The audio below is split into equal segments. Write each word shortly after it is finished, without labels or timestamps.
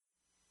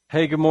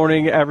Hey, good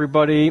morning,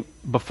 everybody.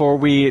 Before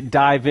we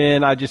dive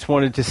in, I just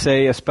wanted to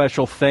say a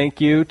special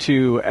thank you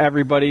to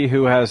everybody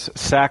who has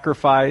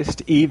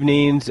sacrificed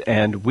evenings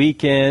and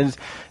weekends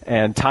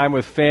and time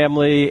with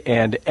family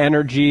and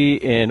energy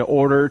in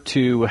order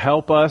to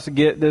help us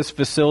get this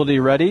facility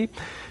ready.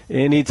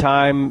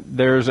 Anytime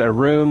there's a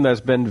room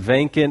that's been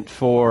vacant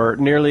for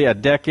nearly a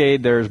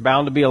decade, there's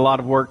bound to be a lot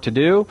of work to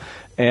do.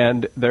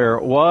 And there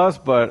was,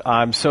 but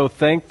I'm so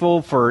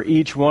thankful for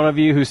each one of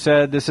you who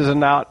said this is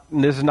not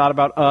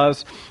about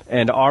us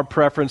and our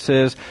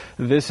preferences.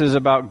 This is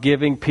about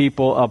giving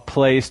people a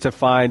place to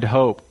find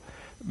hope,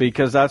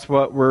 because that's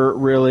what we're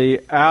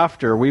really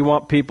after. We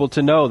want people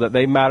to know that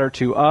they matter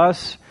to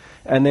us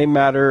and they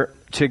matter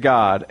to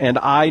God. And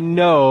I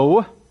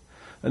know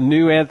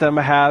New Anthem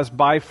has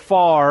by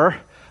far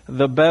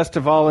the best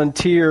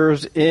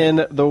volunteers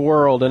in the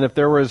world. And if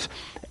there was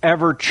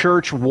ever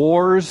church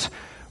wars,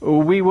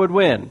 we would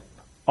win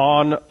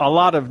on a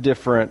lot of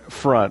different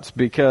fronts,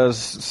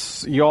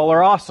 because y'all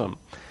are awesome.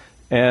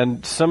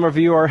 And some of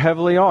you are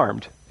heavily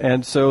armed.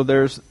 And so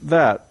there's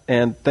that.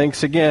 And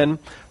thanks again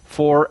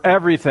for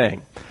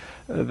everything.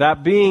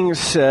 That being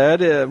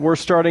said, we're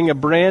starting a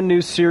brand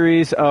new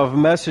series of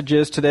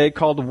messages today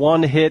called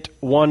One Hit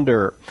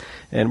Wonder.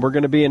 And we're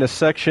going to be in a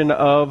section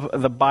of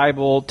the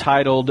Bible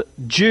titled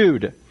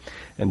Jude.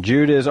 And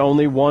Jude is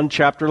only one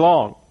chapter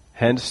long,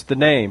 hence the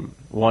name,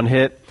 One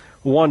Hit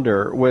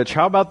Wonder. Which,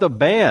 how about the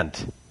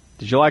band?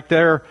 Did you like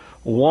their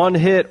One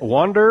Hit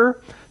Wonder?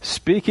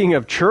 Speaking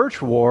of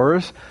church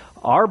wars,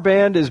 our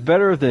band is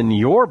better than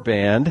your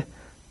band.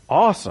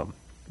 Awesome.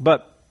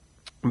 But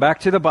back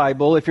to the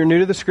Bible. If you're new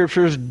to the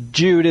scriptures,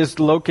 Jude is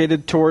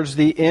located towards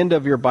the end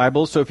of your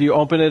Bible. So if you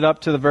open it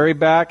up to the very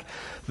back,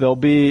 there'll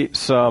be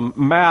some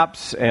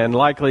maps and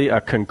likely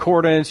a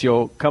concordance.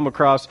 You'll come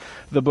across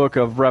the book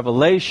of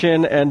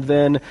Revelation and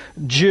then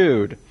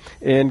Jude.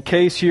 In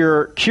case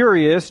you're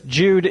curious,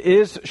 Jude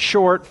is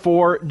short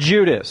for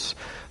Judas.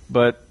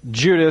 But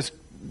Judas,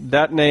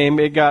 that name,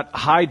 it got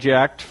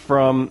hijacked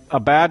from a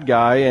bad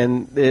guy,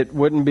 and it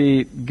wouldn't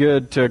be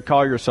good to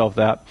call yourself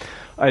that.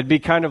 It'd be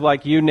kind of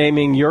like you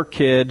naming your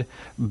kid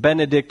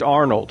Benedict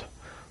Arnold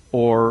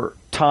or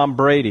Tom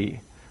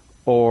Brady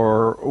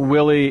or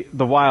Willie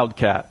the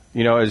Wildcat.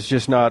 You know, it's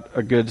just not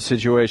a good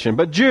situation.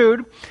 But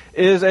Jude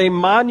is a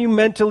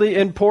monumentally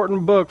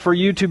important book for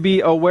you to be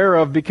aware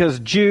of, because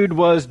Jude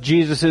was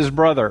Jesus'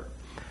 brother.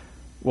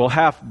 Well,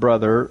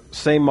 half-brother,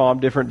 same mom,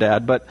 different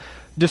dad. But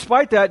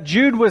despite that,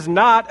 Jude was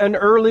not an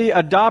early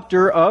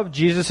adopter of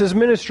Jesus'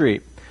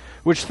 ministry.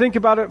 Which, think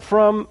about it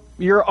from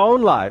your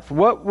own life.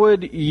 What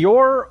would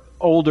your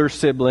older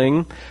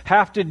sibling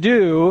have to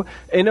do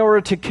in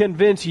order to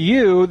convince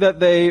you that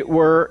they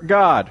were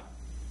God?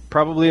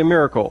 Probably a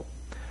miracle.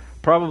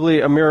 Probably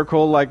a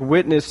miracle like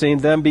witnessing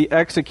them be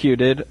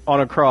executed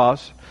on a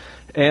cross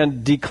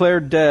and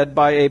declared dead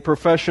by a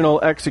professional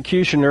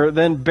executioner,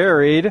 then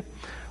buried,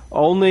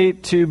 only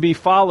to be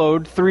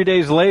followed 3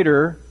 days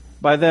later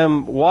by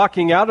them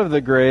walking out of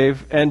the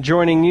grave and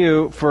joining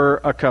you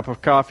for a cup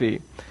of coffee.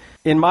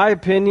 In my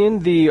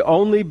opinion, the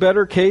only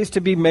better case to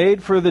be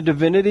made for the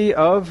divinity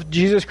of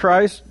Jesus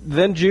Christ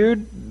than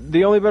Jude,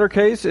 the only better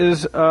case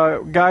is a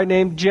guy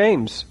named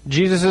James,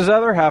 Jesus'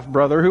 other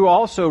half-brother, who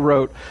also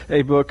wrote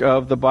a book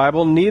of the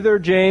Bible. Neither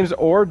James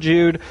or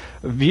Jude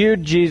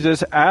viewed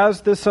Jesus as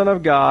the Son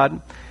of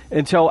God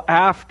until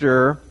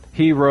after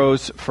he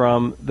rose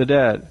from the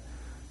dead.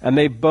 And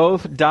they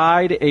both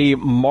died a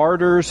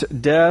martyr's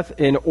death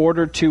in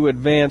order to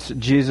advance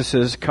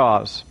Jesus'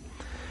 cause.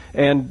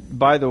 And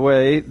by the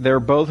way, they're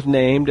both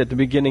named at the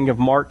beginning of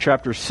Mark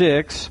chapter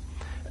 6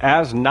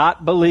 as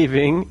not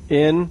believing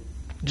in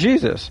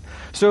Jesus.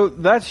 So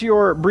that's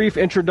your brief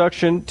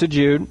introduction to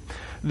Jude.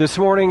 This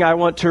morning I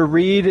want to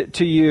read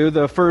to you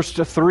the first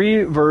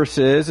 3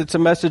 verses. It's a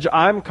message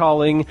I'm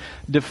calling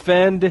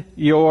Defend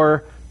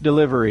Your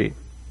Delivery.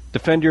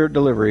 Defend Your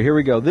Delivery. Here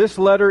we go. This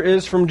letter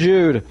is from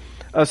Jude,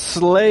 a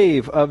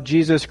slave of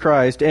Jesus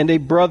Christ and a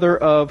brother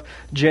of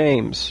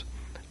James.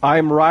 I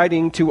am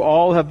writing to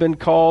all who have been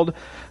called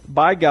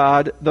by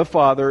God the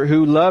Father,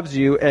 who loves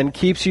you and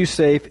keeps you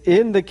safe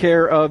in the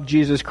care of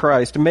Jesus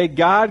Christ. May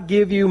God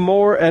give you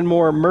more and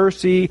more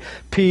mercy,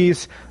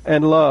 peace,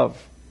 and love.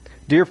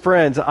 Dear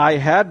friends, I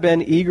had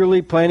been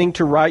eagerly planning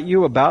to write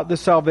you about the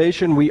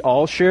salvation we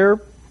all share,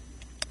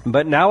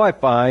 but now I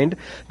find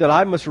that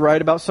I must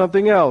write about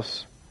something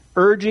else,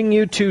 urging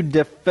you to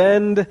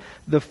defend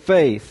the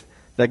faith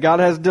that God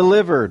has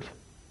delivered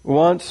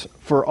once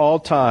for all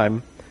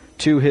time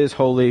to his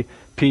holy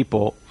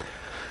people.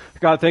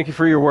 God, thank you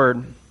for your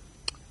word.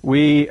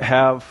 We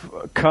have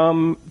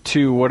come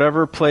to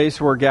whatever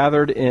place we're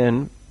gathered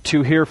in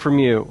to hear from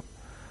you.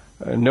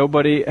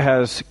 Nobody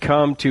has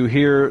come to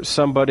hear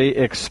somebody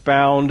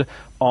expound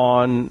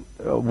on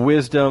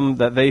wisdom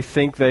that they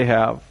think they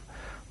have.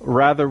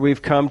 Rather,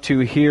 we've come to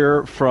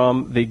hear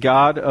from the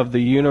God of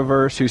the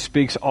universe, who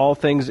speaks all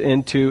things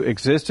into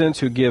existence,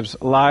 who gives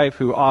life,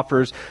 who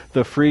offers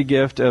the free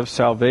gift of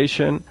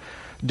salvation.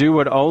 Do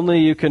what only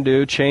you can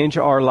do. Change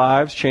our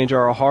lives, change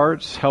our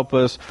hearts. Help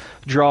us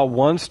draw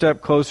one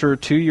step closer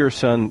to your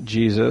Son,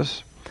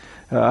 Jesus.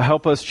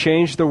 Help us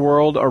change the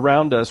world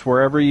around us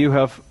wherever you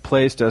have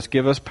placed us.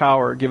 Give us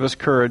power, give us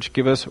courage,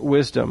 give us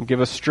wisdom,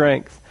 give us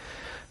strength.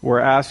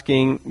 We're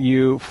asking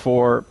you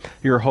for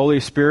your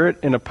Holy Spirit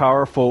in a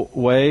powerful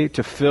way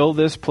to fill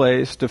this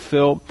place,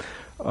 to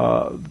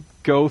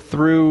go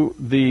through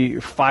the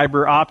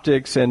fiber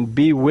optics and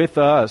be with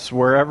us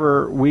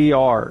wherever we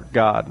are,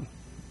 God.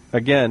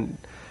 Again,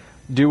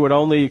 do what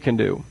only you can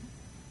do.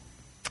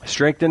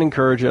 Strengthen,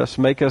 encourage us,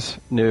 make us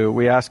new.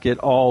 We ask it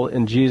all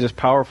in Jesus'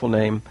 powerful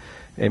name.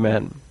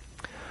 Amen.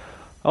 I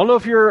don't know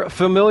if you're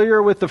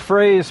familiar with the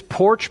phrase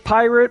porch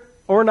pirate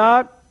or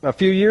not. A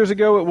few years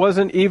ago, it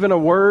wasn't even a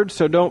word,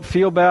 so don't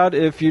feel bad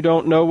if you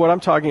don't know what I'm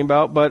talking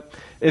about, but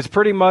it's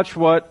pretty much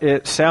what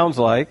it sounds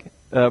like.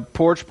 A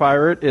porch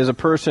pirate is a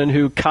person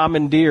who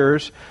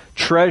commandeers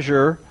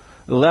treasure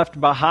left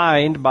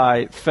behind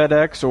by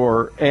FedEx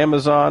or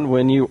Amazon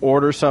when you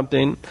order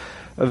something.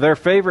 Their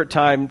favorite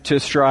time to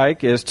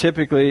strike is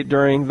typically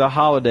during the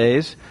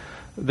holidays.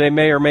 They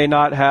may or may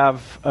not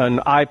have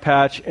an eye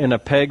patch and a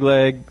peg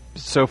leg.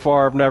 So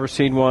far, I've never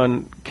seen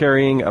one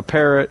carrying a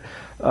parrot,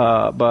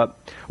 but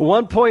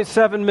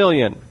 1.7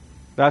 million,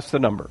 that's the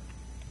number.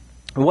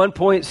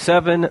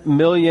 1.7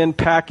 million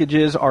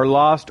packages are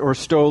lost or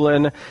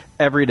stolen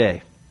every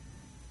day.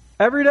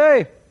 Every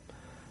day.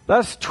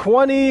 That's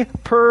 20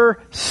 per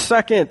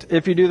second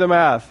if you do the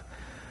math.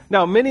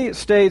 Now, many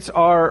states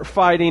are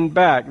fighting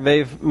back.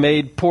 They've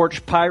made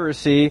porch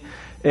piracy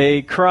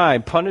a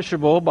crime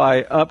punishable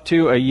by up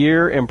to a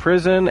year in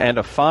prison and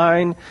a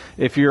fine.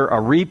 If you're a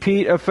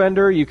repeat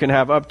offender, you can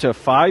have up to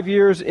 5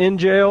 years in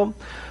jail.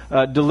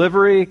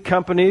 Delivery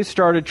companies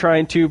started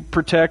trying to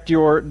protect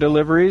your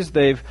deliveries.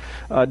 They've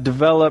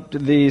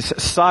developed these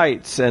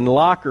sites and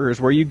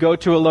lockers where you go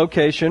to a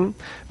location.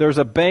 There's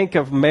a bank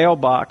of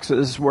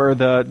mailboxes where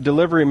the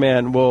delivery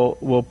man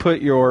will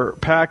put your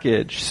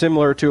package,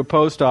 similar to a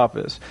post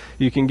office.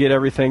 You can get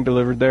everything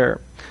delivered there.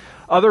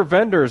 Other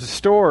vendors,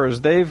 stores,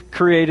 they've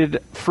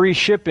created free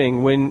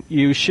shipping when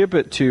you ship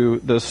it to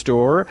the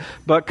store.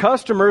 But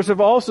customers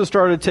have also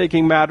started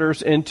taking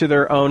matters into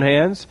their own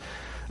hands.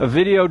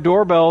 Video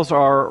doorbells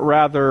are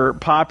rather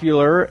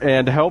popular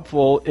and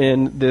helpful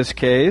in this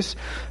case.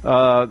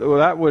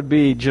 That would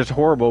be just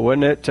horrible,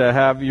 wouldn't it, to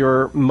have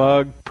your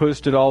mug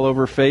posted all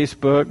over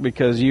Facebook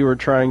because you were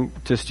trying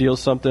to steal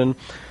something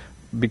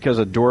because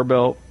a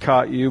doorbell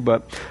caught you.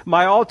 But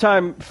my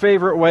all-time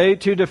favorite way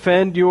to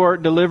defend your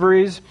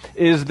deliveries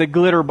is the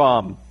glitter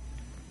bomb.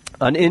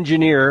 An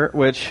engineer,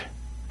 which,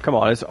 come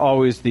on, it's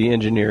always the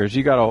engineers.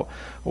 You got to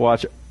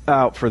watch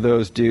out for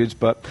those dudes,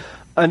 but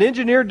an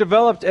engineer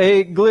developed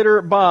a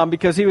glitter bomb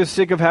because he was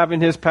sick of having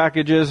his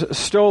packages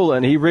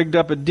stolen. He rigged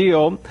up a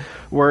deal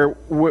where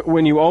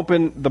when you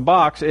open the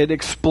box, it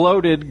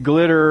exploded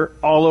glitter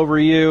all over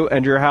you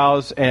and your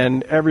house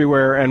and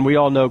everywhere. And we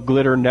all know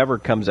glitter never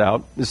comes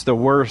out. It's the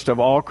worst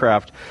of all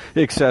craft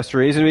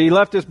accessories. And he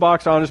left this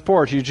box on his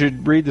porch. You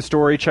should read the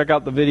story, check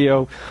out the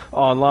video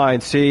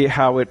online, see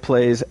how it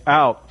plays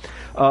out.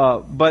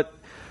 But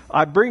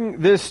I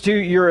bring this to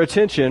your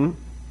attention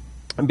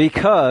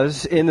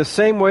because in the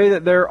same way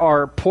that there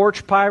are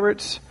porch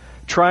pirates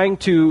trying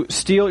to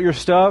steal your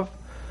stuff,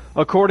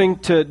 according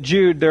to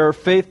Jude, there are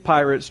faith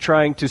pirates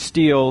trying to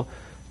steal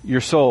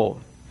your soul.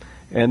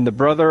 And the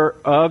brother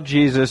of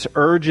Jesus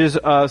urges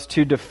us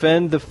to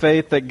defend the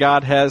faith that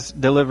God has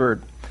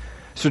delivered.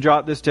 So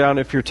jot this down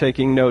if you're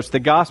taking notes. The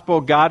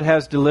gospel God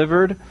has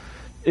delivered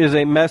is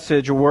a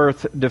message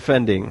worth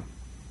defending.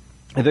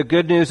 The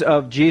good news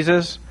of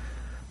Jesus,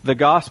 the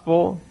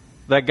gospel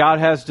that God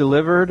has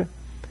delivered,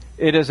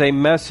 it is a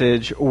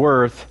message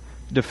worth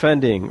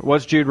defending.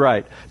 What's Jude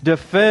write?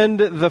 Defend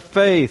the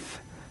faith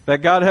that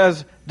God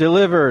has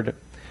delivered.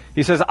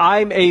 He says,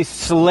 I'm a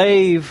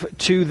slave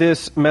to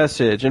this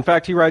message. In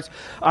fact, he writes,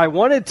 I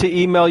wanted to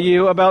email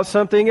you about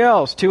something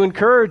else to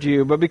encourage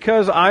you, but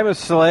because I'm a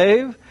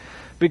slave,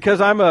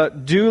 because I'm a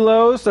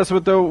doulos, that's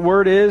what the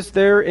word is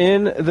there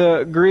in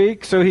the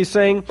Greek. So he's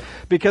saying,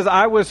 because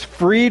I was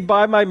freed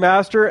by my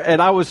master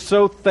and I was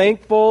so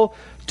thankful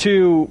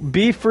to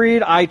be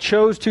freed, I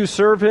chose to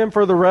serve him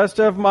for the rest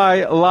of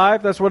my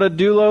life. That's what a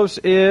doulos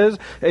is,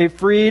 a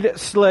freed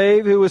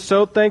slave who was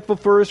so thankful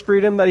for his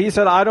freedom that he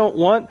said, I don't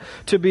want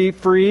to be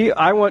free.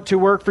 I want to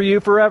work for you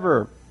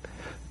forever.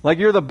 Like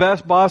you're the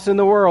best boss in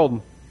the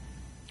world.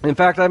 In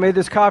fact, I made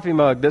this coffee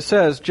mug that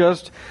says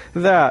just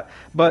that.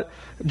 But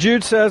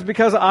Jude says,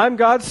 because I'm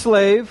God's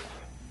slave,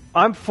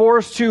 I'm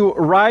forced to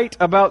write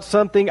about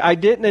something I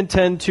didn't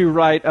intend to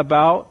write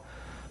about.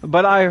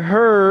 But I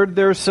heard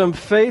there's some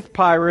faith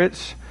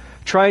pirates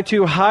trying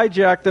to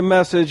hijack the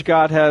message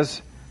God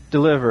has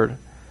delivered.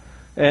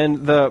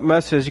 And the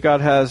message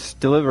God has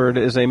delivered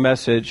is a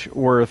message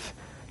worth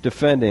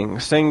defending.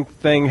 Same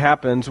thing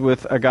happens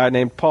with a guy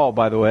named Paul,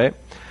 by the way.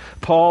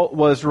 Paul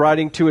was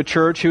writing to a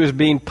church who was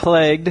being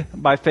plagued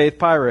by faith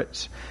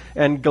pirates.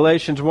 And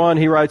Galatians 1,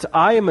 he writes,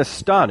 I am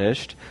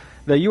astonished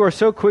that you are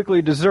so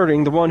quickly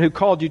deserting the one who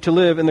called you to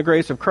live in the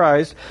grace of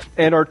Christ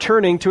and are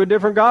turning to a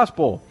different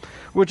gospel,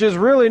 which is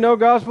really no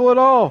gospel at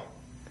all.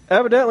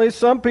 Evidently,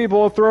 some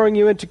people are throwing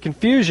you into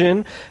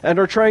confusion and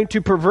are trying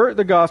to pervert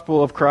the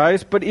gospel of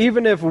Christ. But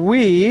even if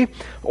we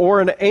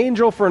or an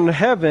angel from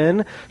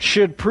heaven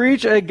should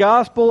preach a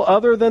gospel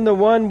other than the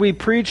one we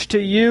preach to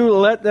you,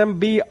 let them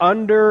be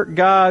under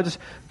God's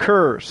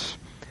curse.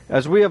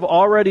 As we have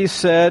already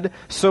said,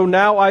 so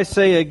now I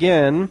say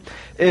again,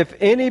 if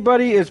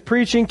anybody is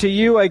preaching to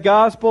you a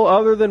gospel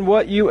other than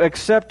what you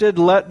accepted,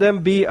 let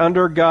them be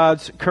under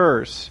God's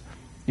curse.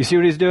 You see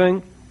what he's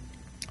doing?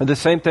 The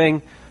same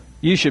thing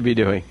you should be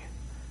doing,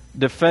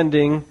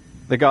 defending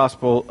the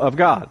gospel of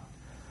God.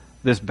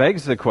 This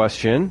begs the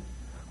question,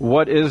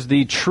 what is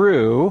the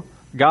true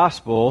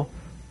gospel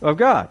of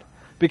God?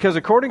 Because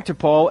according to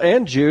Paul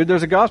and Jude,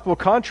 there's a gospel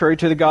contrary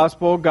to the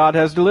gospel God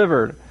has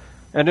delivered.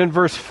 And in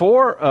verse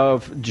 4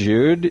 of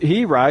Jude,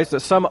 he writes that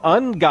some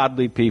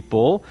ungodly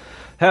people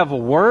have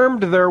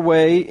wormed their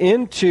way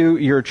into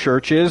your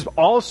churches,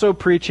 also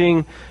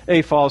preaching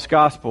a false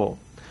gospel.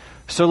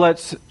 So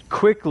let's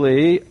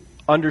quickly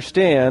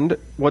understand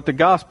what the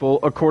gospel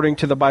according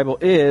to the Bible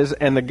is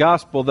and the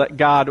gospel that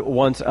God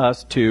wants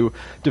us to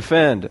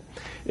defend.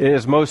 It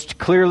is most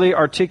clearly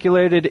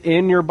articulated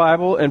in your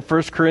Bible in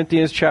 1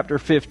 Corinthians chapter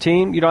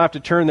 15. You don't have to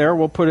turn there.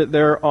 We'll put it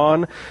there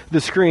on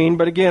the screen.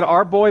 But again,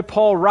 our boy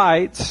Paul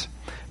writes,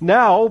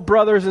 "Now,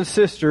 brothers and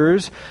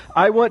sisters,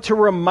 I want to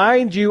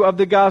remind you of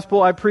the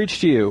gospel I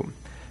preached to you,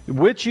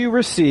 which you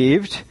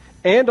received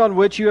and on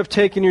which you have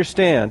taken your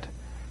stand.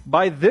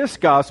 By this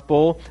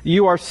gospel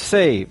you are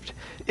saved,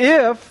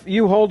 if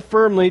you hold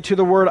firmly to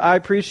the word I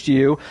preached to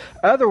you.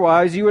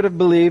 Otherwise you would have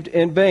believed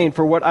in vain.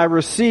 For what I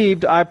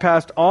received I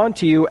passed on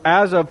to you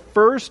as of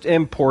first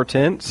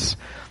importance,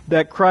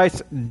 that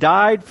Christ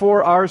died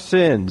for our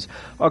sins,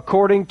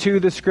 according to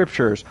the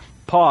Scriptures."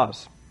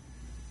 Pause.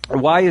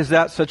 Why is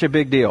that such a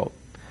big deal?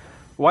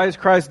 Why is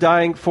Christ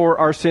dying for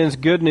our sins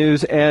good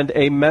news and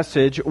a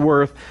message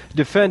worth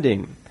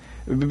defending?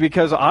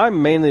 Because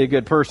I'm mainly a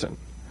good person.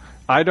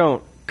 I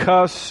don't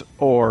cuss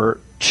or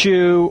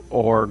chew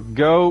or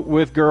go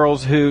with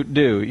girls who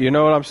do. You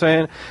know what I'm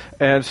saying?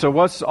 And so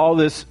what's all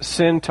this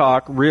sin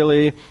talk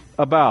really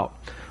about?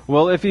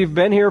 Well, if you've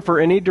been here for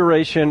any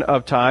duration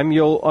of time,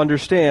 you'll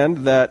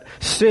understand that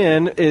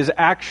sin is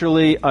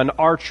actually an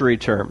archery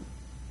term.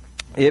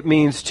 It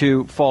means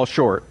to fall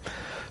short.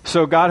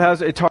 So God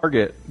has a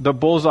target. The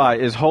bullseye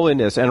is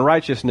holiness and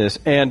righteousness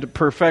and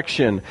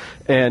perfection.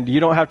 And you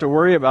don't have to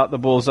worry about the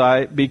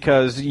bullseye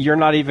because you're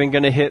not even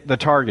going to hit the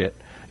target.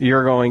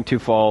 You're going to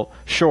fall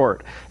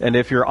short. And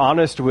if you're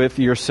honest with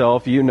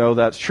yourself, you know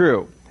that's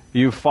true.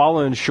 You've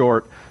fallen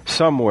short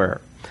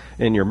somewhere.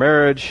 In your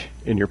marriage,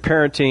 in your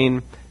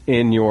parenting,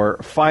 in your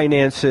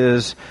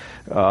finances,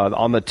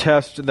 on the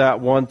test that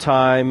one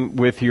time,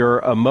 with your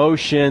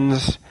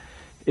emotions.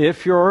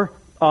 If you're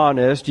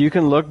honest, you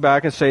can look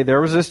back and say, there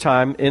was this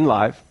time in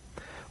life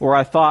where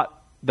I thought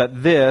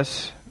that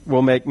this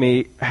will make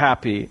me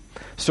happy,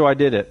 so I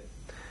did it.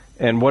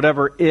 And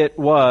whatever it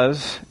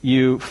was,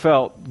 you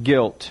felt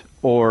guilt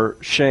or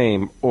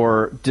shame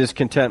or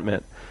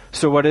discontentment.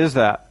 So what is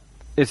that?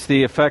 It's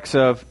the effects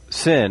of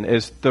sin.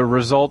 It's the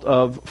result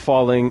of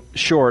falling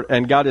short.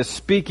 And God is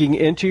speaking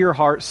into your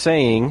heart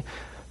saying,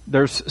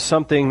 there's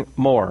something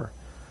more.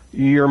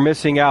 You're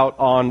missing out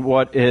on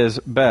what is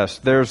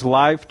best. There's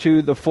life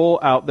to the full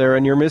out there,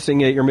 and you're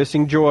missing it. You're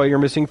missing joy. You're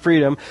missing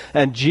freedom.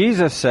 And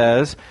Jesus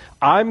says,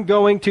 I'm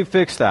going to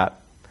fix that.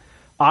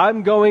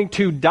 I'm going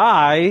to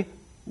die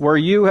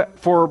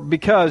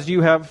because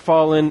you have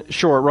fallen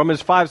short.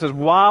 Romans 5 says,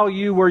 while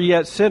you were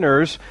yet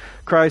sinners,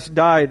 Christ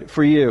died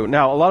for you.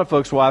 Now, a lot of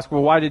folks will ask,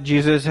 well, why did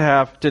Jesus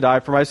have to die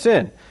for my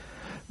sin?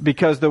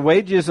 Because the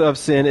wages of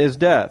sin is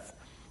death.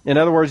 In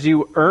other words,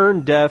 you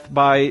earn death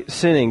by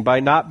sinning,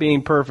 by not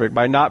being perfect,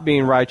 by not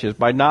being righteous,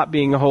 by not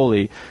being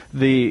holy.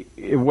 The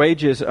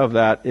wages of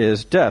that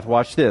is death.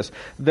 Watch this.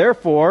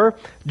 Therefore,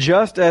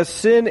 just as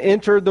sin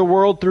entered the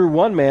world through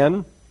one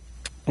man,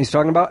 he's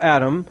talking about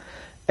Adam,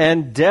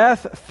 and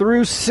death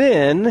through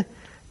sin,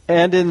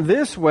 and in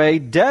this way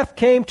death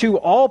came to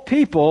all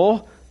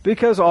people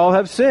because all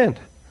have sinned.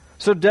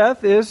 So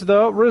death is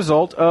the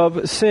result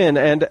of sin,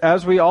 and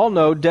as we all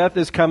know, death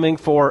is coming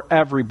for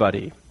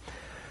everybody.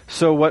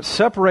 So what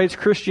separates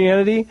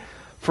Christianity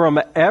from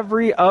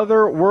every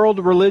other world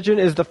religion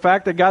is the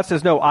fact that God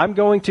says, no, I'm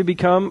going to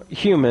become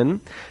human,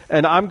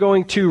 and I'm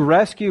going to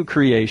rescue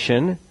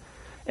creation.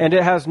 And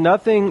it has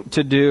nothing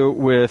to do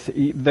with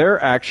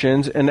their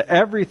actions and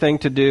everything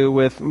to do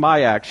with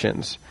my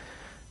actions.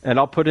 And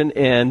I'll put an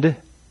end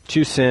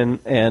to sin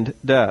and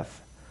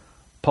death.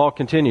 Paul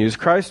continues,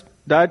 Christ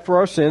died for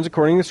our sins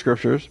according to the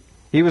Scriptures.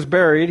 He was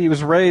buried. He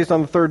was raised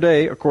on the third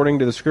day according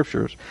to the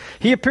Scriptures.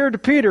 He appeared to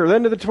Peter,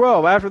 then to the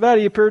 12. After that,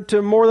 he appeared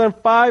to more than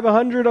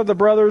 500 of the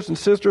brothers and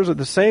sisters at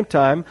the same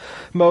time,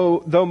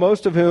 though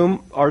most of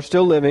whom are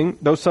still living,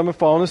 though some have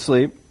fallen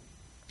asleep.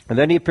 And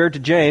then he appeared to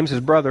James,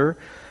 his brother.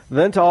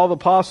 then to all the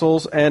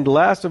apostles, and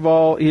last of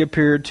all, he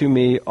appeared to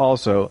me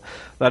also.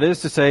 That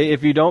is to say,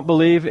 if you don't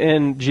believe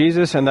in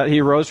Jesus and that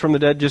he rose from the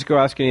dead, just go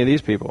ask any of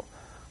these people.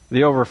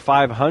 The over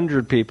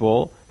 500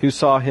 people who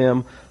saw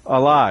him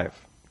alive.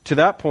 To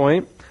that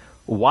point,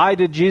 why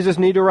did Jesus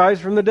need to rise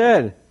from the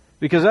dead?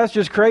 Because that's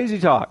just crazy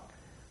talk.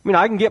 I mean,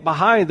 I can get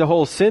behind the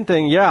whole sin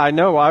thing. Yeah, I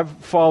know I've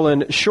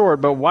fallen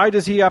short, but why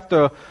does he have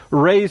to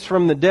raise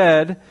from the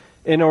dead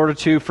in order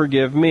to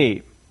forgive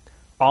me?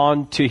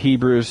 On to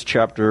Hebrews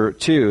chapter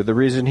 2. The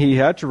reason he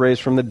had to raise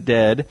from the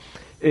dead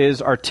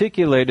is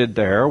articulated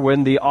there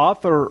when the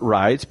author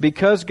writes,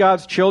 because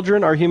God's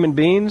children are human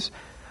beings,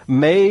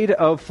 made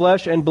of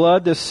flesh and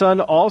blood, the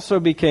Son also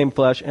became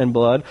flesh and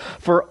blood,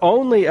 for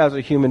only as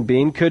a human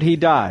being could he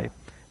die,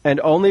 and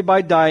only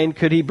by dying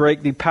could he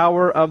break the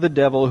power of the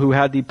devil who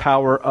had the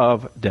power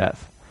of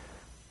death.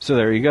 So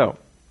there you go.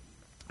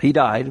 He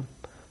died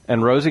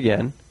and rose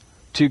again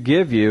to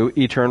give you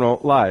eternal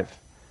life.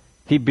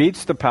 He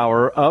beats the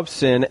power of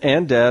sin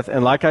and death,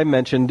 and like I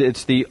mentioned,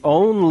 it's the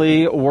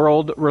only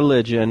world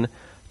religion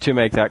to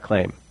make that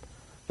claim,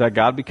 that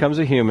God becomes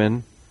a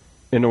human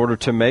in order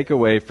to make a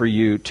way for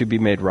you to be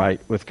made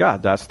right with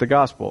God. That's the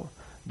gospel.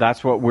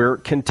 That's what we're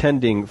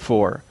contending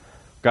for.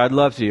 God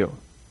loves you.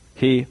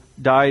 He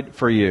died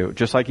for you,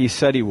 just like he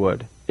said he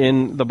would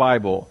in the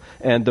Bible.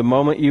 And the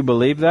moment you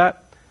believe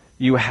that,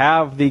 you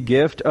have the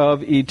gift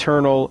of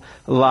eternal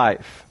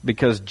life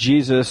because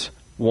Jesus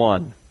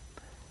won.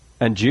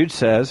 And Jude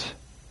says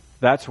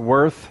that's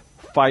worth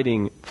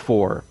fighting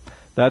for.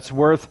 That's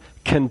worth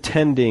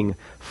contending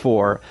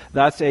for.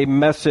 That's a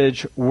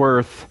message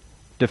worth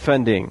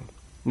defending.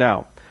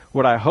 Now,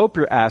 what I hope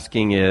you're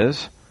asking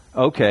is,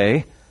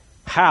 okay,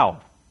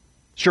 how?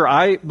 Sure,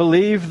 I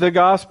believe the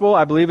gospel.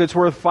 I believe it's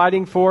worth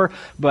fighting for,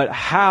 but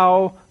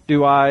how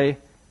do I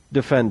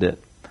defend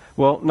it?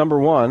 Well, number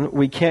one,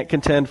 we can't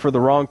contend for the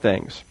wrong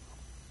things.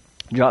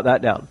 Jot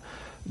that down.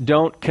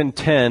 Don't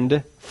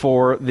contend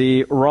for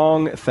the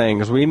wrong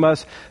things. We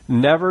must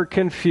never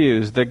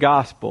confuse the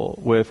gospel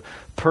with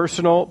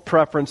personal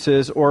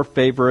preferences or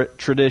favorite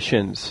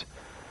traditions.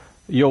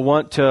 You'll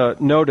want to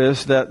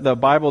notice that the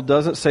Bible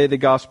doesn't say the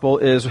gospel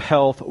is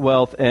health,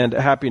 wealth, and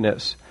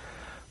happiness.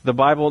 The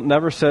Bible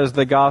never says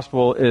the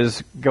gospel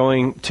is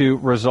going to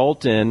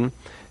result in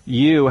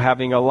you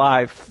having a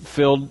life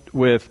filled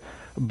with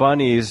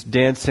bunnies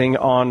dancing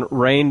on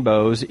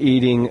rainbows,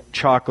 eating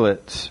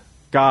chocolates.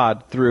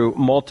 God, through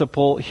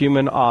multiple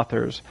human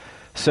authors,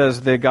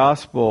 says the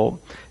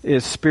gospel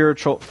is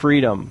spiritual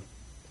freedom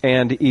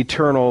and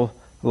eternal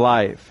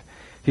life.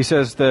 He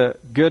says the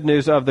good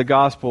news of the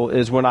gospel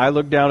is when I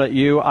look down at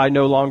you, I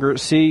no longer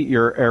see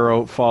your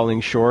arrow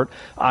falling short.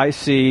 I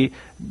see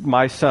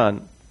my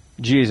son,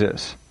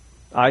 Jesus.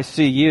 I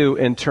see you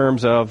in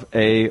terms of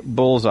a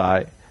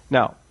bullseye.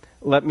 Now,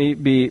 let me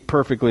be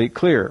perfectly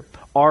clear.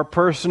 Are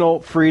personal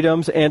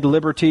freedoms and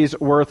liberties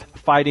worth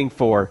fighting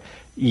for?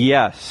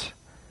 Yes.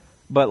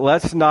 But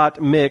let's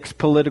not mix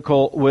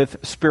political with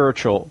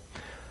spiritual.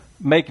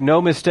 Make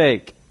no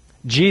mistake,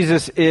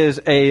 Jesus is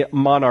a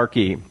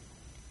monarchy.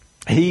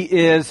 He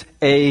is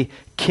a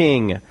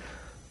king.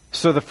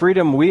 So the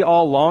freedom we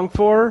all long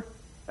for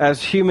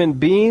as human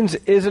beings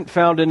isn't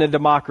found in a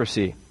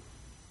democracy.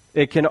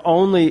 It can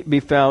only be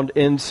found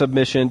in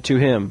submission to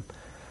him.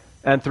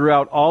 And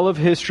throughout all of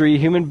history,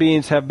 human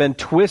beings have been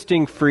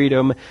twisting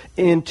freedom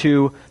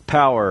into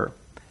power.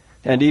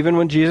 And even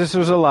when Jesus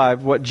was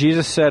alive, what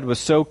Jesus said was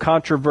so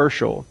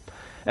controversial,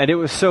 and it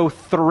was so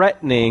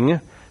threatening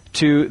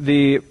to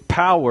the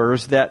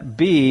powers that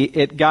be,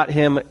 it got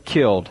him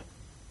killed.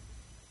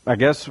 I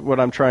guess what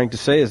I'm trying to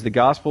say is the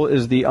gospel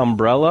is the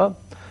umbrella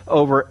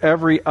over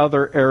every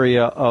other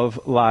area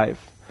of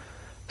life.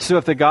 So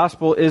if the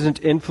gospel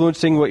isn't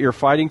influencing what you're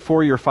fighting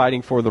for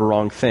the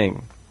wrong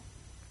thing.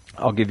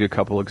 I'll give you a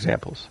couple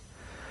examples.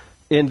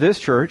 In this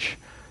church,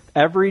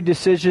 every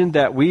decision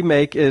that we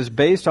make is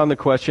based on the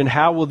question,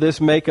 how will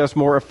this make us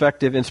more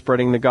effective in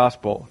spreading the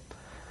gospel?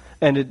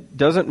 And it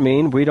doesn't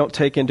mean we don't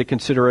take into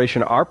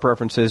consideration our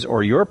preferences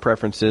or your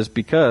preferences,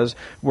 because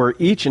we're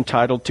each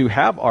entitled to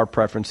have our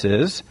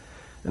preferences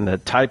and the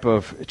type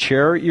of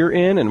chair you're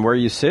in and where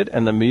you sit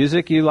and the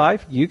music you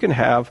like. You can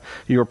have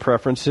your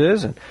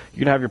preferences, and you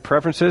can have your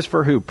preferences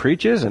for who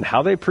preaches and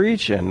how they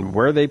preach and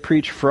where they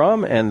preach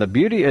from. And the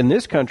beauty in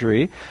this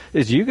country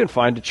is you can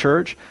find a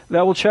church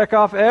that will check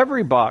off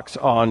every box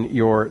on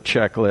your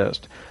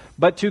checklist.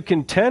 But to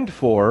contend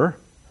for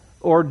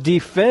or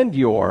defend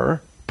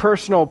your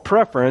personal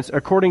preference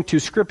according to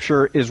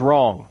Scripture is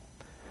wrong.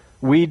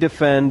 We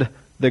defend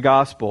the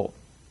gospel.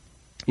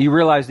 You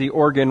realize the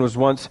organ was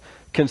once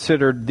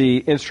considered the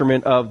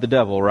instrument of the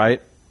devil,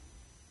 right?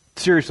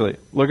 Seriously,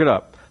 look it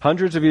up.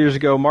 Hundreds of years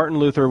ago, Martin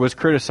Luther was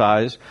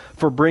criticized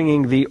for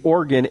bringing the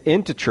organ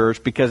into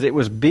church because it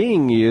was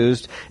being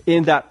used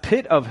in that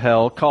pit of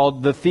hell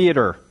called the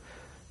theater.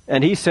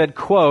 And he said,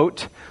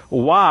 quote,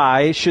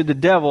 "Why should the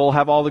devil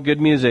have all the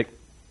good music?"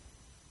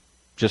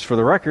 Just for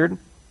the record,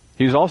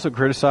 he was also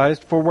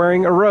criticized for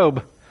wearing a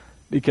robe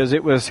because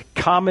it was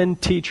common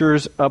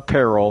teacher's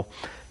apparel,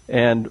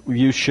 and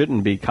you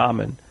shouldn't be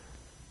common.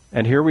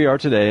 And here we are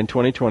today in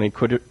 2020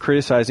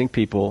 criticizing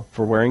people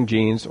for wearing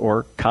jeans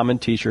or common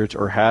t-shirts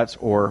or hats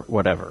or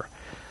whatever.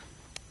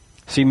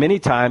 See, many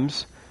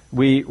times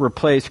we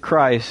replace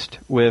Christ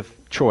with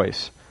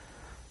choice.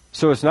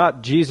 So it's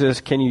not,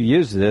 Jesus, can you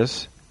use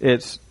this?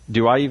 It's,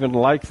 do I even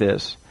like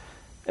this?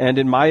 And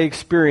in my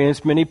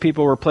experience, many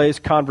people replace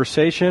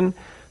conversation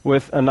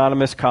with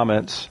anonymous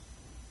comments.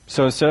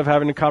 So instead of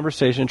having a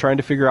conversation, trying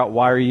to figure out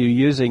why are you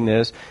using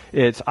this,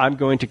 it's, I'm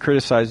going to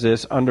criticize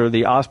this under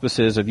the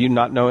auspices of you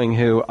not knowing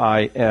who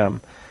I am.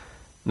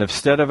 And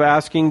instead of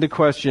asking the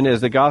question, is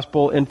the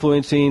gospel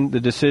influencing the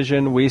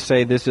decision, we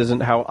say, this isn't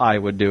how I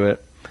would do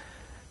it.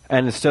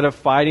 And instead of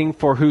fighting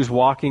for who's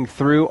walking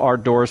through our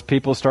doors,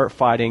 people start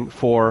fighting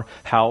for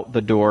how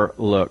the door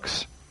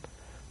looks.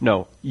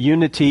 No,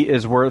 unity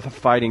is worth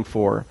fighting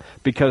for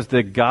because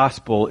the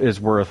gospel is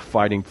worth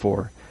fighting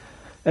for.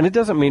 And it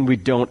doesn't mean we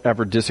don't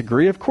ever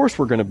disagree. Of course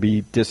we're going to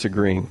be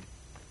disagreeing.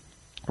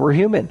 We're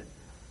human.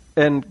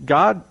 And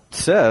God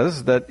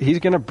says that he's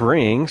going to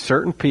bring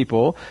certain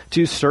people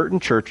to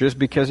certain churches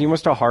because he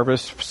wants to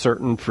harvest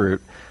certain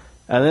fruit.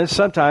 And then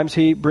sometimes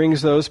he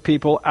brings those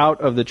people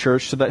out of the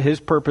church so that his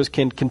purpose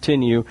can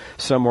continue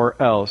somewhere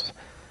else.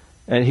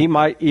 And he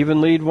might even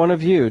lead one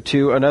of you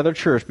to another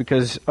church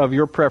because of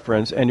your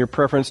preference and your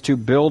preference to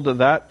build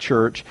that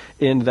church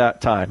in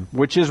that time,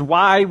 which is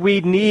why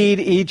we need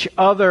each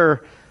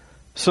other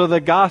so the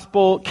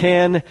gospel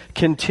can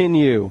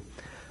continue.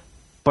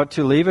 But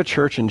to leave a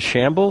church in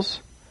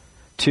shambles,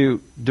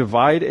 to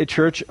divide a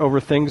church over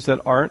things that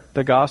aren't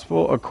the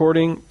gospel,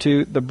 according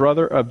to the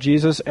brother of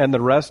Jesus and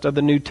the rest of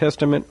the New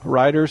Testament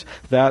writers,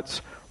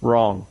 that's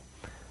wrong.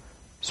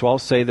 So I'll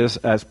say this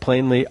as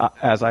plainly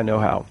as I know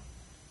how.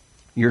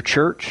 Your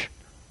church,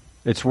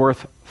 it's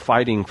worth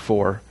fighting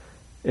for.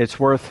 It's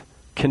worth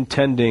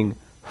contending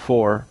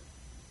for.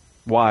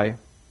 Why?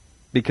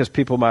 Because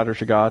people matter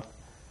to God,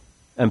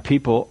 and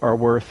people are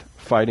worth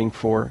fighting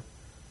for.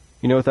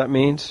 You know what that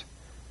means?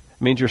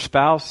 It means your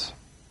spouse,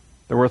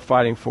 they're worth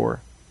fighting for.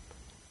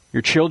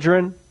 Your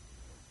children,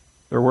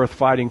 they're worth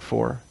fighting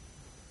for.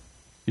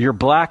 Your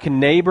black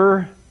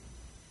neighbor,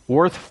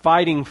 worth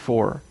fighting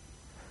for.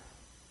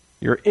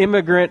 Your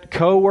immigrant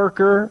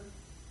coworker,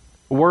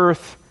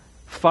 worth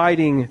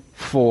fighting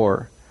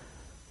for.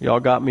 Y'all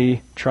got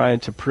me trying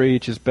to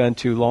preach. It's been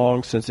too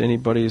long since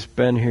anybody's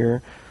been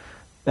here.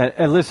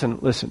 And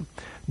listen.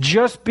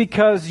 Just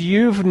because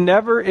you've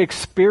never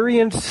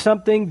experienced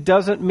something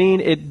doesn't mean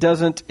it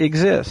doesn't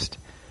exist.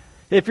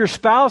 If your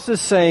spouse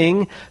is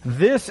saying,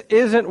 this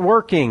isn't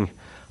working,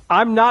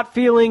 I'm not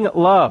feeling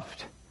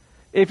loved.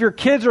 If your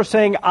kids are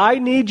saying, I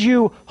need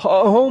you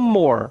home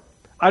more,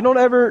 I don't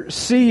ever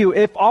see you.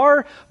 If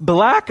our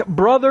black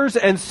brothers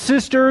and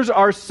sisters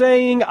are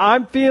saying,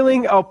 I'm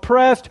feeling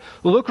oppressed,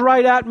 look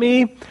right at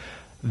me,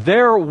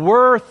 they're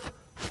worth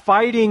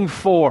fighting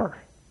for.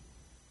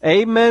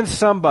 Amen,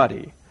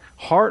 somebody.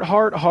 Heart,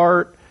 heart,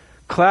 heart.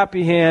 Clap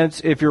your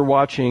hands if you're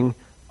watching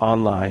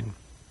online.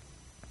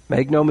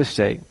 Make no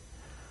mistake.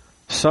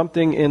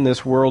 Something in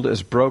this world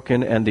is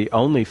broken, and the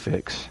only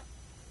fix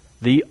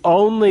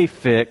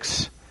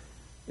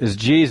is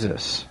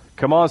Jesus.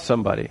 Come on,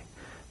 somebody.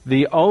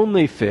 The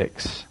only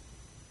fix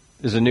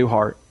is a new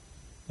heart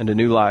and a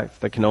new life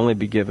that can only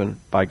be given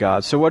by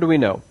God. So what do we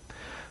know?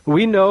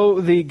 We know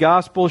the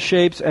gospel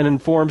shapes and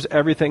informs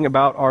everything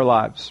about our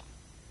lives.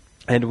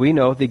 And we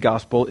know the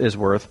gospel is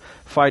worth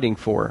fighting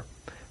for.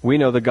 We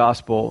know the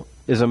gospel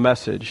is a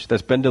message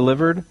that's been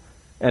delivered,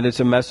 and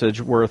it's a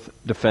message worth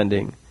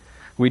defending.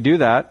 We do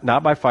that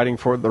not by fighting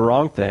for the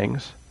wrong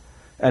things.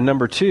 And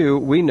number two,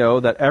 we know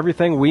that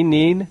everything we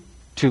need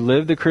to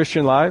live the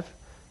Christian life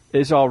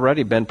is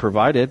already been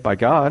provided by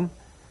God.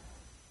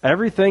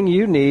 Everything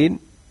you need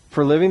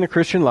for living the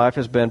Christian life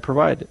has been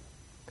provided.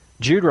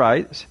 Jude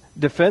writes,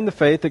 defend the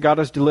faith that God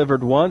has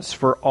delivered once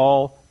for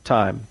all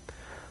time.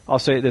 I'll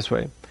say it this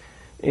way.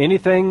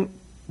 Anything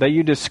that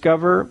you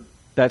discover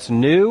that's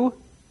new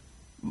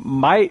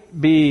might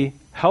be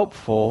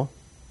helpful,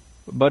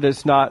 but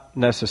it's not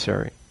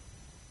necessary.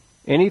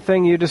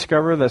 Anything you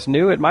discover that's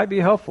new, it might be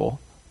helpful,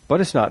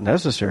 but it's not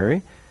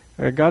necessary.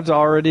 God's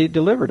already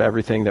delivered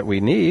everything that we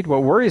need.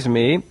 What worries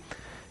me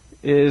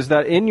is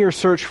that in your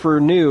search for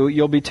new,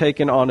 you'll be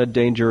taken on a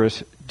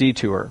dangerous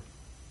detour.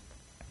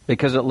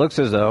 Because it looks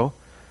as though,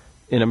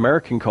 in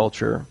American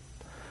culture,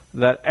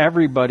 that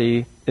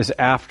everybody is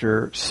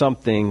after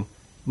something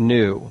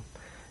new.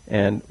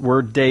 And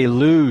we're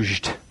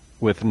deluged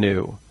with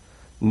new.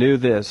 New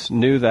this,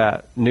 new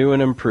that, new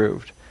and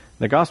improved.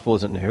 The gospel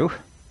isn't new.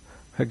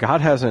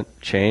 God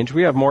hasn't changed.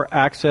 We have more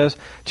access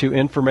to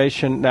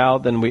information now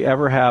than we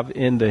ever have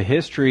in the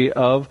history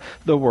of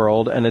the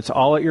world, and it's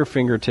all at your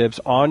fingertips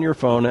on your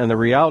phone, and the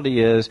reality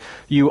is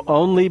you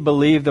only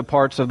believe the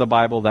parts of the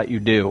Bible that you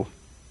do.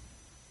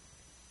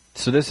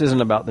 So this isn't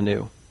about the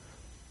new.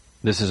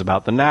 This is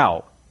about the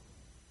now.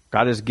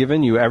 God has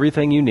given you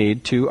everything you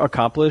need to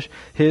accomplish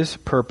His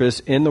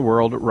purpose in the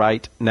world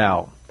right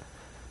now.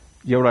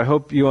 What I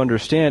hope you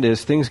understand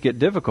is things get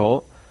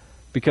difficult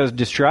because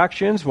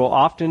distractions will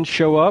often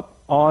show up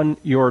on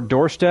your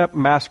doorstep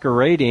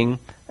masquerading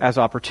as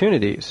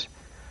opportunities.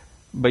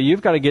 But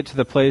you've got to get to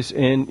the place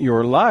in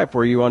your life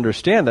where you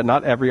understand that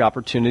not every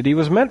opportunity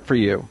was meant for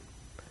you.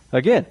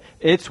 Again,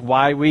 it's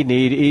why we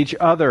need each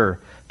other,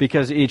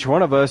 because each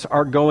one of us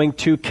are going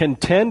to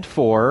contend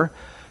for,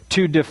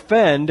 to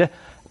defend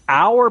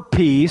our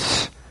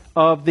piece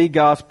of the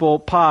gospel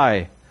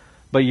pie.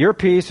 But your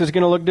piece is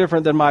going to look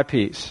different than my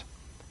piece.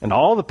 And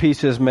all the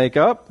pieces make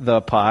up the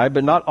pie,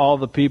 but not all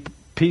the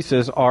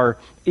pieces are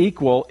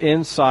equal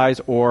in size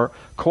or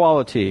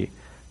quality.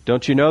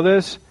 Don't you know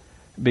this?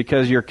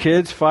 Because your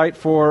kids fight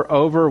for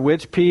over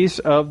which piece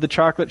of the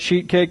chocolate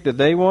sheet cake that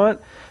they want?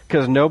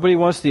 Because nobody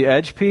wants the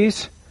edge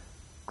piece?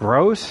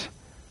 Gross.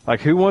 Like,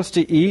 who wants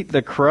to eat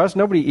the crust?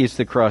 Nobody eats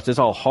the crust. It's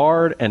all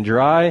hard and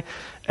dry.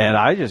 And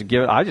I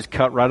just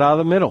cut right out of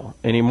the middle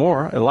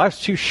anymore. And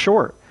life's too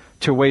short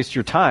to waste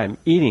your time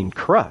eating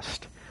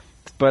crust.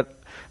 But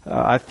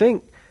I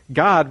think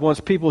God wants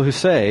people who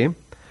say,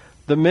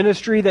 the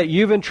ministry that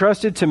you've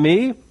entrusted to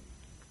me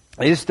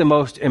is the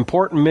most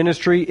important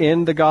ministry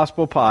in the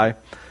gospel pie.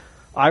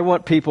 I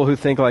want people who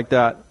think like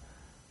that.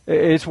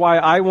 It's why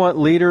I want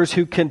leaders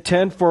who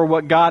contend for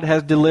what God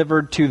has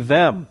delivered to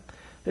them.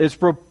 It's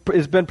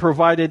been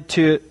provided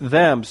to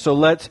them, so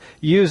let's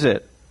use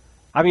it.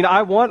 I mean,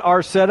 I want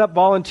our setup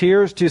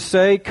volunteers to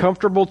say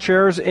comfortable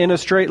chairs in a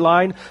straight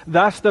line.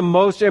 That's the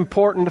most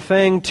important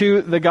thing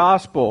to the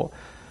gospel.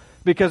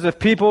 Because if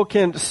people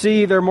can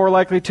see, they're more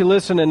likely to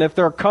listen. And if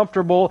they're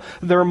comfortable,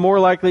 they're more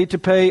likely to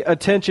pay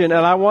attention.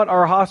 And I want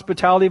our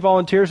hospitality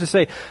volunteers to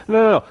say,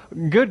 no.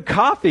 Good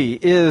coffee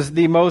is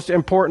the most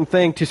important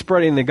thing to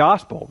spreading the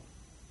gospel.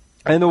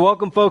 And the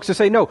welcome folks to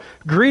say, no,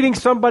 greeting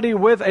somebody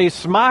with a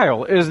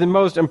smile is the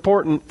most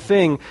important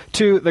thing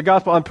to the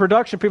gospel. On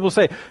production, people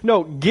say,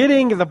 no,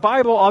 getting the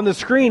Bible on the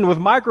screen with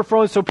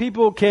microphones so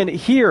people can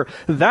hear,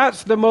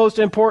 that's the most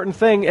important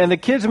thing. And the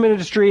kids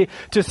ministry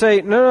to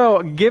say,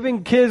 no,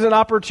 giving kids an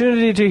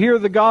opportunity to hear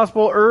the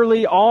gospel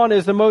early on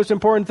is the most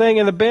important thing.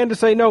 And the band to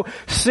say, no,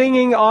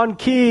 singing on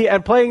key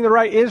and playing the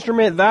right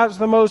instrument, that's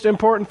the most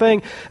important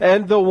thing.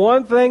 And the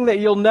one thing that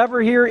you'll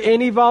never hear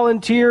any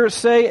volunteer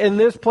say in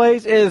this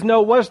place is,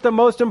 no, what's the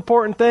most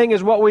important thing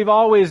is what we've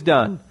always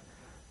done.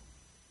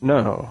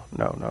 No.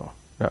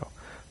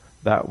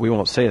 That we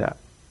won't say that,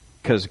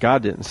 because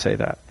God didn't say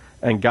that.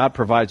 And God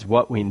provides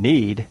what we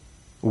need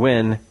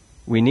when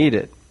we need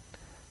it.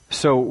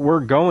 So we're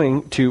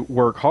going to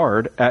work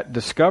hard at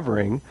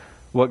discovering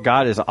what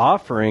God is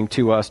offering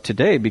to us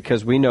today,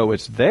 because we know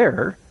it's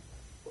there.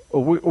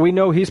 We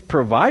know He's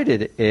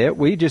provided it.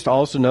 We just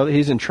also know that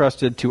He's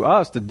entrusted to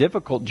us the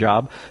difficult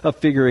job of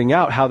figuring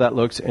out how that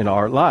looks in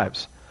our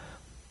lives.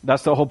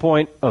 That's the whole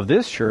point of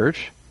this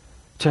church,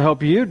 to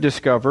help you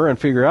discover and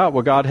figure out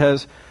what God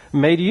has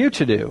made you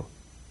to do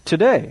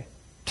today,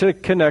 to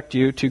connect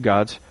you to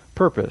God's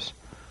purpose.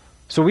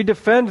 So we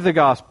defend the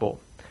gospel.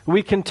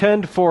 We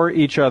contend for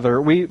each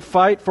other. We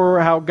fight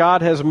for how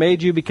God has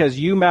made you, because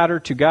you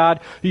matter to God,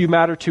 you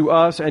matter to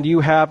us, and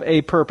you have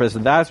a purpose.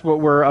 And that's what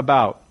we're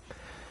about.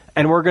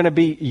 And we're going to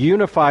be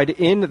unified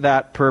in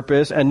that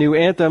purpose. And New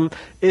Anthem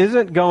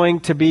isn't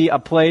going to be a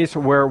place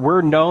where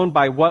we're known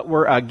by what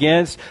we're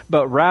against,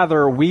 but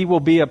rather we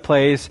will be a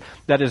place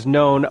that is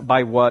known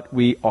by what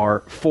we are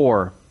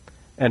for.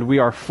 And we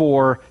are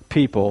for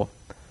people.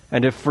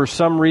 And if for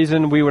some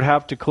reason we would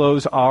have to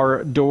close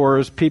our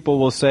doors, people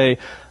will say,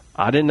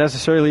 I didn't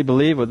necessarily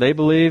believe what they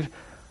believe,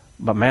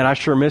 but man, I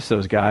sure miss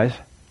those guys,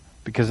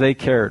 because they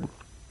cared.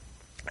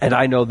 And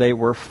I know they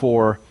were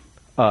for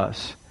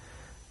us.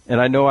 And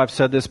I know I've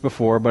said this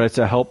before, but it's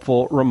a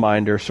helpful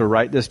reminder, so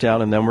write this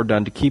down and then we're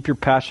done. To keep your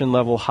passion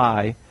level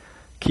high,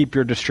 keep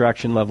your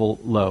distraction level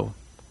low.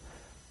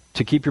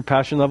 To keep your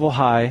passion level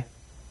high,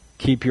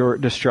 keep your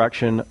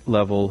distraction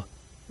level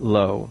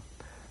low.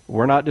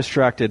 We're not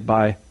distracted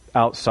by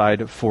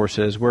outside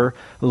forces. We're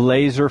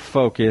laser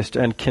focused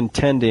and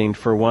contending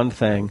for one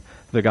thing,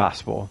 the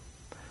gospel.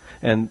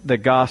 And the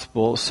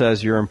gospel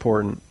says you're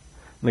important.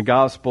 The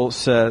gospel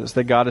says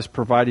that God has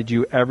provided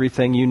you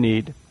everything you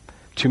need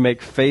to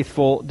make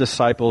faithful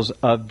disciples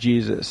of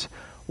Jesus,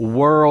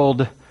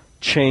 world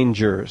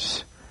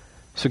changers.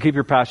 So keep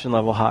your passion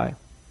level high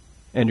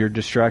and your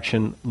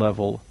distraction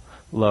level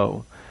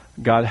low.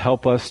 God,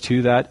 help us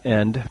to that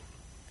end.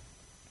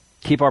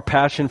 Keep our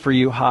passion for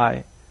you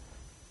high.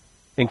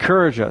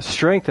 Encourage us,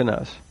 strengthen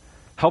us.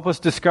 Help us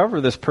discover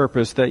this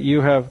purpose that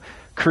you have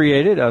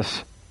created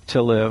us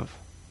to live.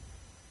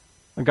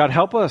 And God,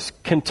 help us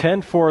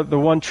contend for the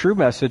one true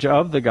message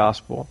of the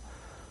gospel.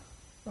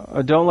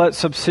 Don't let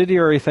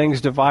subsidiary things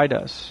divide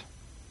us,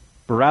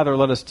 but rather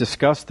let us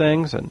discuss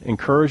things and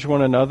encourage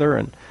one another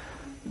and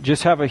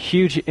just have a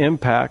huge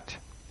impact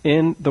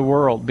in the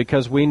world,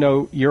 because we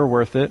know you're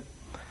worth it.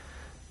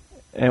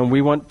 And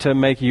we want to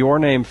make your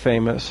name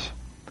famous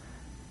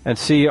and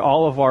see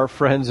all of our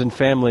friends and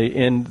family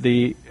in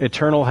the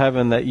eternal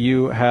heaven that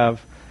you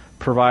have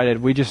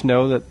provided. We just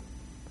know that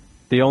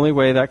the only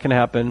way that can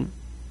happen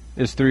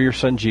is through your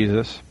Son,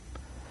 Jesus.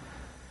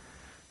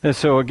 And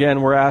so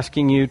again, we're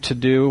asking you to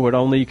do what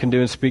only you can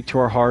do and speak to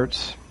our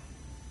hearts.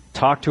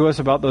 Talk to us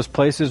about those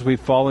places we've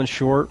fallen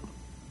short.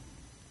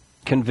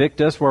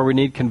 convict us where we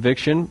need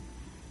conviction,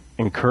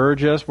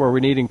 encourage us where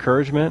we need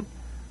encouragement,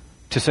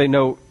 to say,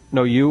 no,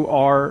 you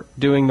are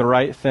doing the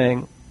right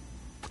thing.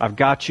 I've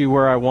got you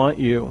where I want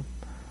you.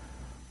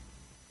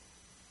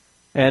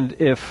 And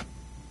if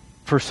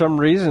for some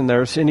reason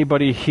there's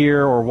anybody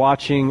here or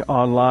watching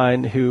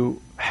online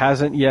who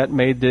hasn't yet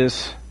made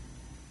this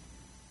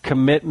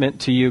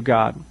commitment to you,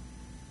 God,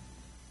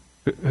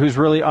 who's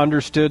really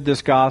understood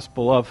this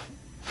gospel of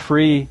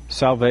free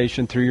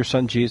salvation through your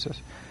Son Jesus,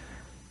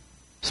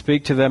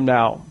 speak to them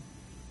now.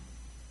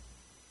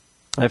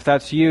 If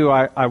that's you,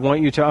 I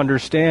want you to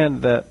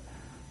understand that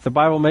the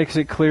Bible makes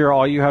it clear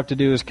all you have to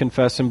do is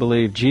confess and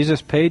believe.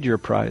 Jesus paid your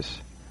price.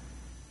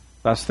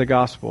 That's the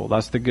gospel.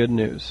 That's the good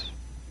news.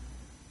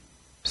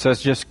 It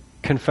says just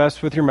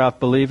confess with your mouth,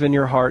 believe in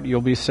your heart,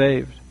 you'll be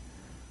saved.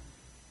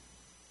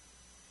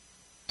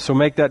 So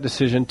make that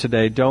decision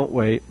today. Don't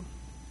wait.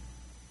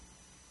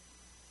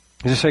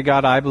 Just say,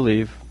 God, I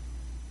believe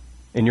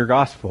in your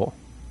gospel,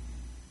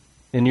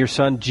 in your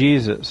Son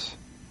Jesus,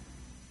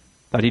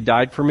 that He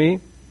died for me,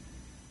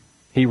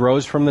 He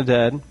rose from the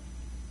dead,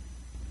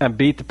 and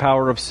beat the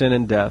power of sin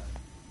and death.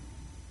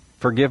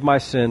 Forgive my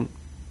sin.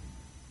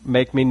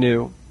 Make me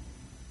new.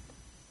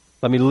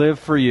 Let me live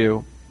for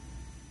you.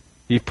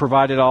 You've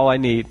provided all I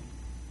need.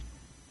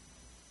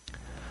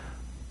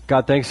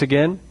 God, thanks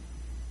again.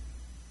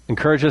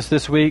 Encourage us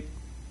this week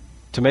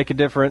to make a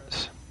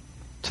difference,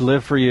 to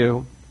live for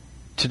you,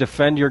 to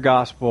defend your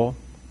gospel,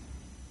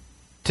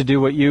 to do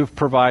what you've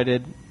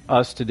provided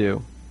us to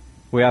do.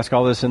 We ask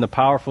all this in the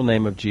powerful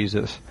name of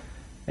Jesus.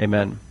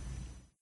 Amen.